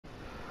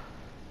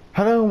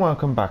Hello and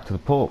welcome back to the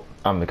port.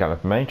 I'm the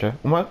Gallop Major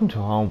and welcome to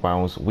our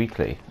WoWs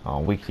Weekly, our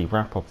weekly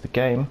wrap of the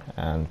game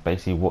and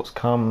basically what's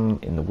come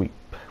in the week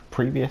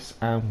previous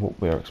and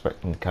what we are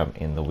expecting to come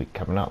in the week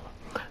coming up.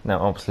 Now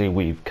obviously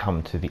we've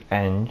come to the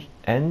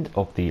end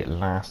of the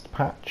last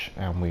patch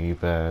and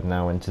we've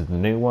now entered the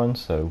new one,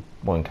 so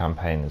one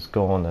campaign is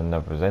gone and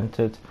another is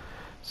entered.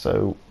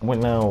 So we're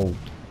now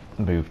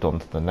moved on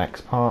to the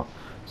next part.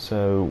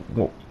 So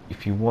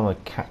if you want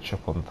to catch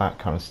up on that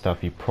kind of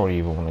stuff, you probably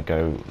even want to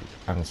go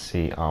and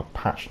see our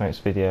patch notes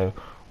video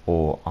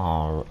or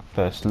our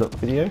first look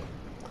video.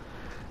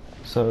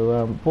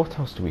 So what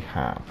else do we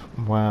have?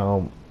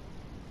 Well,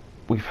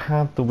 we've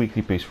had the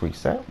weekly boost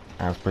reset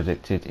as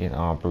predicted in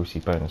our Brucey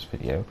bonus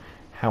video.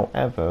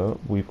 However,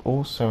 we've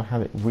also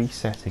had it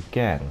reset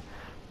again.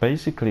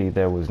 Basically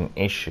there was an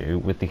issue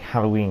with the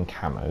Halloween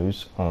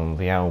camos on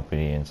the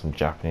Albany and some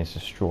Japanese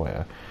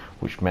destroyer,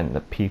 which meant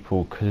that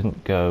people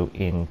couldn't go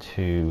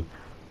into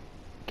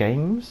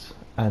games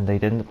and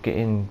they'd end up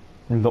getting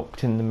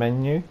locked in the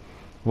menu.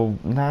 Well,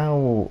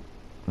 now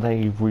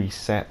they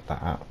reset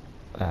that.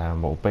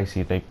 Well,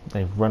 basically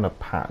they've run a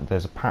patch.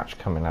 There's a patch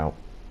coming out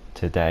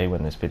today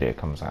when this video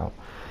comes out,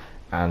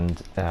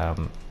 and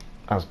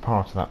as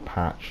part of that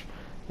patch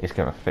it's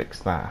going to fix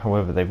that.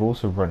 However, they've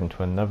also run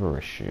into another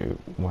issue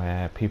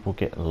where people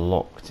get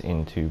locked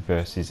into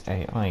versus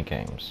AI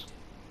games,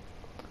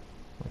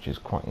 which is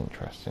quite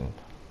interesting.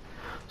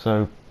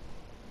 So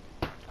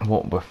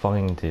what we're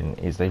finding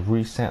is they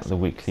reset the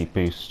weekly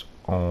boost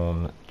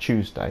on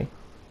Tuesday,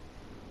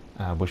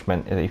 which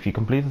meant that if you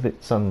completed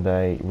it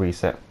Sunday,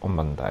 reset on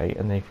Monday,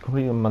 and then if you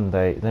complete it on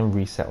Monday, then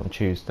reset on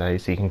Tuesday,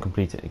 so you can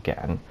complete it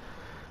again.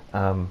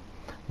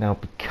 Now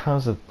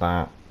because of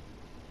that,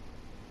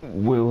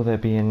 will there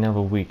be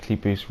another weekly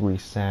boost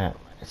reset?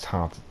 It's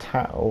hard to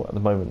tell. At the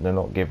moment they're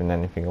not giving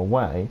anything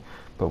away,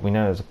 but we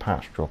know there's a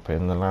patch drop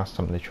in. The last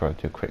time they tried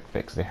to do a quick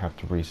fix, they have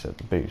to reset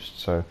the boost,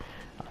 so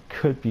that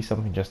could be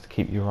something just to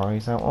keep your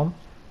eyes out on.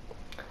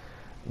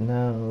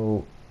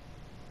 Now,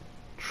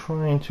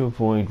 trying to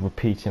avoid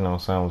repeating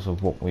ourselves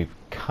of what we've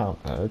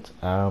covered,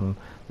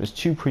 there's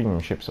two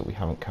premium ships that we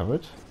haven't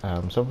covered.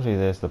 So obviously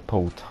there's the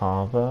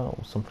Poltava or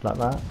something like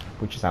that,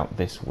 which is out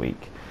this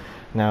week.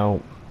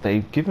 Now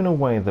they've given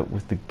away that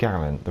with the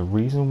Gallant, the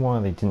reason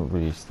why they didn't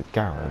release the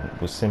Gallant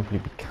was simply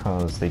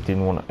because they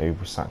didn't want to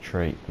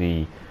oversaturate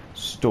the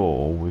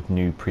store with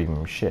new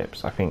premium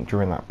ships. I think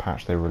during that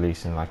patch they're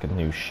releasing like a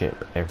new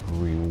ship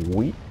every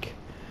week.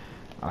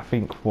 I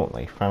think what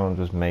they found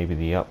was maybe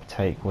the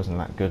uptake wasn't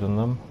that good on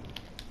them,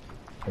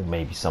 or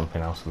maybe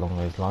something else along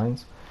those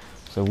lines.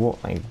 So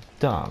what they've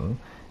done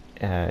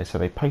so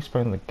they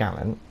postponed the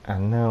Gallant,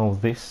 and now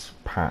this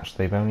patch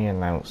they've only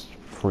announced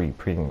 3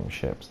 premium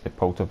ships: the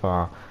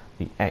Poltava,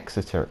 the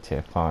Exeter at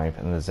tier 5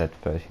 and the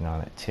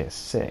Z39 at tier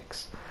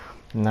 6.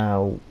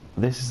 Now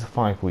this is a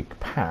 5-week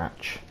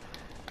patch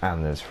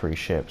and there's 3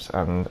 ships,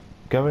 and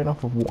going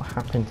off of what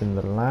happened in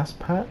the last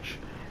patch,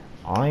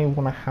 I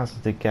want to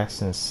hazard a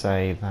guess and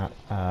say that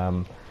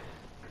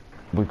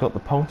we've got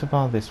the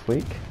Poltava this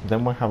week,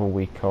 then we'll have a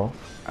week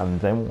off, and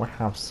then we'll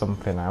have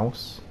something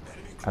else,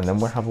 and then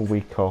we'll have a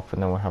week off,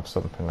 and then we'll have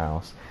something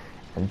else.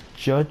 And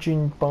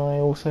judging by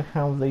also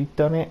how they've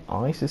done it,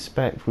 I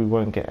suspect we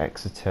won't get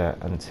Exeter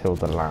until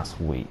the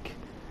last week.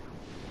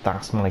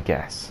 That's my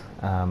guess.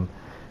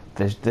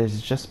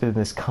 There's just been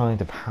this kind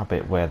of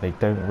habit where they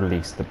don't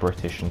release the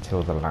British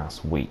until the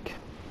last week.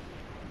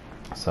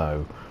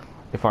 So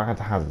if I had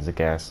to hazard a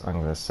guess, I'm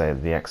going to say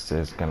that the Exeter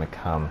is going to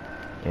come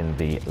in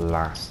the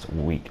last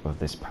week of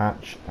this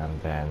patch,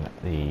 and then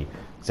the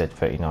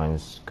Z39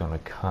 is going to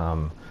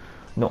come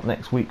not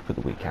next week but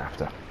the week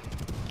after.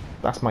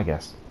 That's my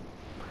guess.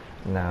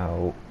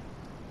 Now,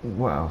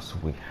 what else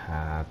have we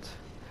had?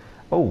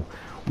 Oh,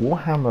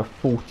 Warhammer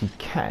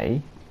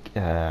 40k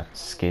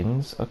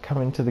skins are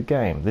coming to the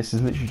game. This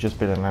has literally just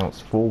been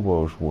announced for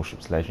World of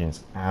Warships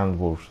Legends and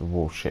World of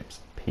Warships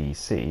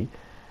PC.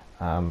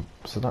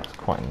 So that's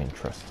quite an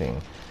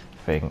interesting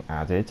thing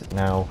added.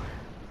 Now,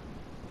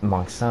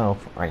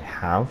 myself, I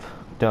have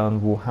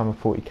done Warhammer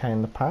 40k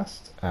in the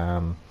past.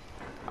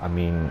 I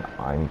mean,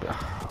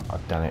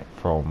 I've done it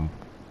from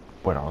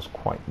when I was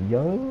quite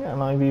young,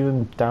 and I've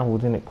even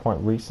dabbled in it quite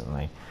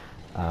recently.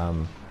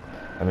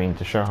 I mean,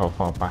 to show how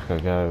far back I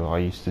go, I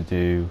used to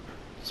do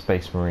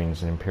Space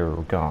Marines and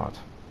Imperial Guard,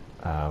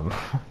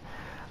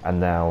 and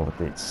now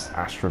it's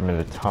Astra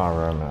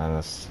Militarum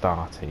and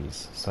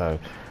Astartes. So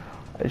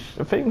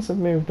things have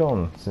moved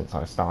on since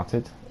I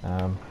started,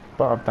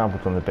 but I've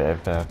dabbled on a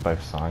bit of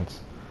both sides.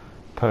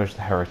 Purge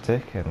the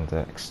Heretic and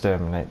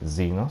exterminate the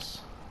Xenos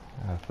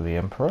for the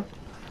Emperor,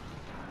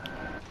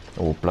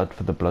 or Blood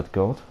for the Blood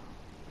God,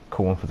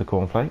 Corn for the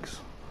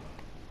Cornflakes.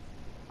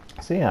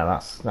 So yeah,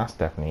 that's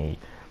definitely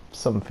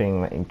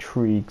something that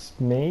intrigues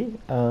me.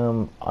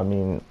 I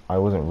mean, I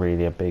wasn't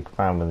really a big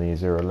fan when the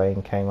Azura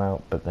Lane came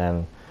out, but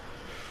then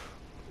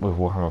with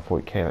Warhammer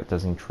 40k that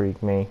does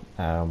intrigue me.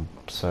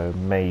 So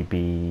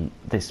maybe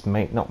this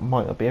might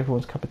not be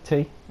everyone's cup of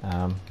tea.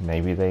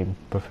 Maybe they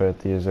preferred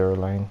the Azura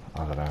Lane.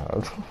 I don't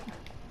know.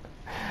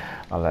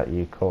 I'll let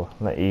you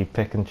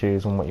pick and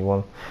choose on what you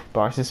want.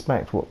 But I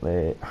suspect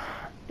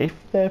if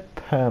they're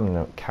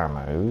permanent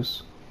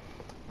camos,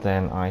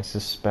 then I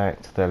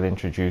suspect they'll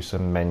introduce a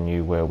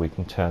menu where we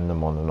can turn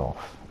them on and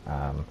off.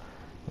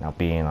 Now,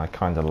 being I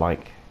kind of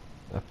like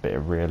a bit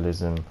of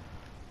realism,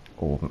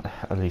 or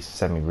at least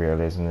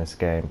semi-realism in this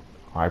game,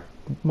 I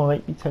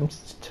might be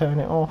tempted to turn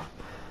it off.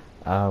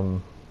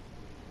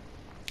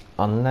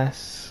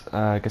 Unless,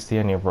 I guess the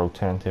only other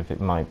alternative it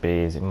might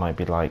be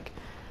like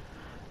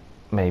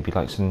maybe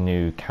like some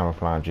new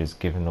camouflages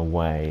given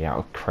away out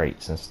of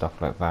crates and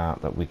stuff like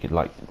that we could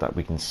that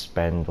we can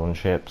spend on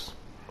ships.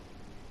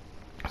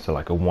 So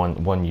like a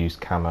one use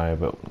camo,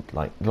 but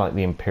like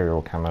the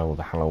Imperial camo or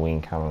the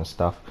Halloween camo and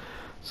stuff.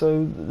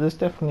 So there's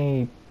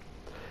definitely,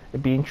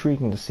 it'd be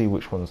intriguing to see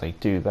which ones they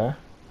do there.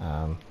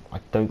 I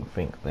don't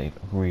think they've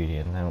really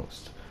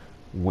announced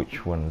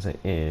which ones it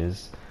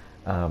is.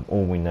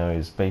 All we know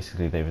is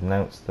basically they've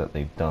announced that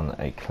they've done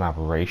a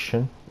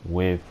collaboration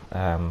with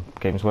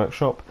Games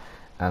Workshop,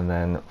 and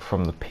then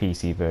from the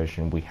PC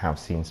version we have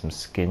seen some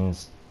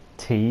skins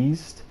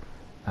teased.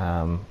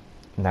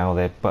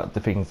 But the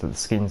things that the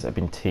skins have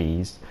been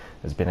teased,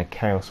 there's been a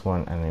Chaos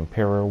one and an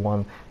Imperial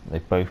one.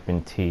 They've both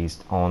been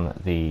teased on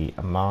the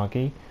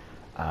Amagi.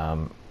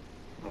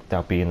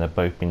 They've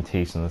both been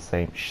teased on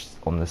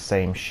the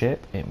same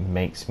ship. It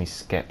makes me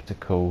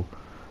skeptical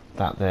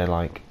that they're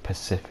like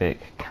Pacific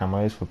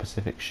camos for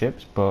Pacific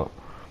ships, but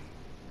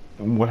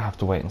we'll have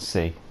to wait and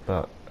see.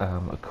 But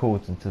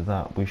according to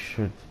that, we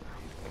should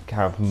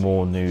have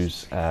more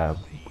news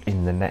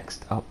in the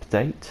next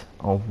update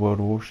of World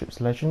of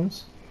Warships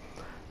Legends.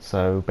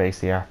 So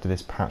basically after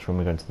this patch, when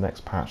we go into the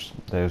next patch,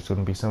 there's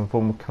going to be some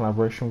form of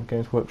collaboration with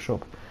Games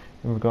Workshop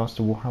in regards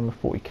to Warhammer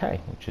 40k,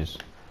 which is,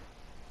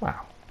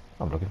 wow,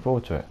 I'm looking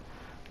forward to it.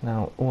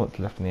 Now, all that's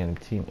left in the enemy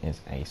team is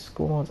a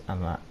squad,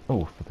 and that,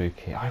 oh,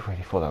 Fabuki, I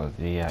really thought that was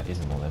the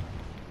Ismol then.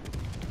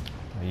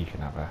 You can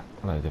have a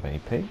load of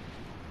AP.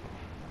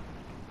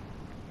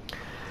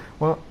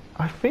 Well,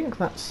 I think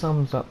that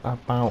sums up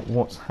about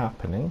what's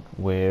happening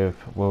with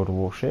World of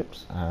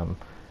Warships.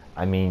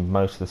 I mean,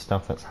 most of the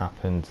stuff that's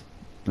happened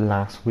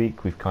last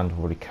week we've kind of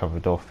already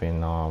covered off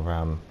in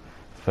our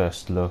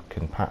first look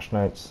and patch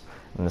notes,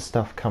 and the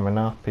stuff coming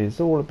up is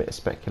all a bit of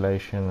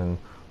speculation and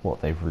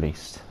what they've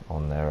released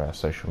on their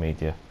social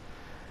media.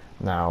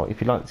 Now,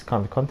 if you like this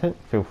kind of content,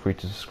 feel free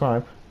to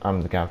subscribe.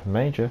 I'm the Gavin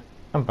Major,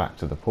 and back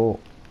to the port.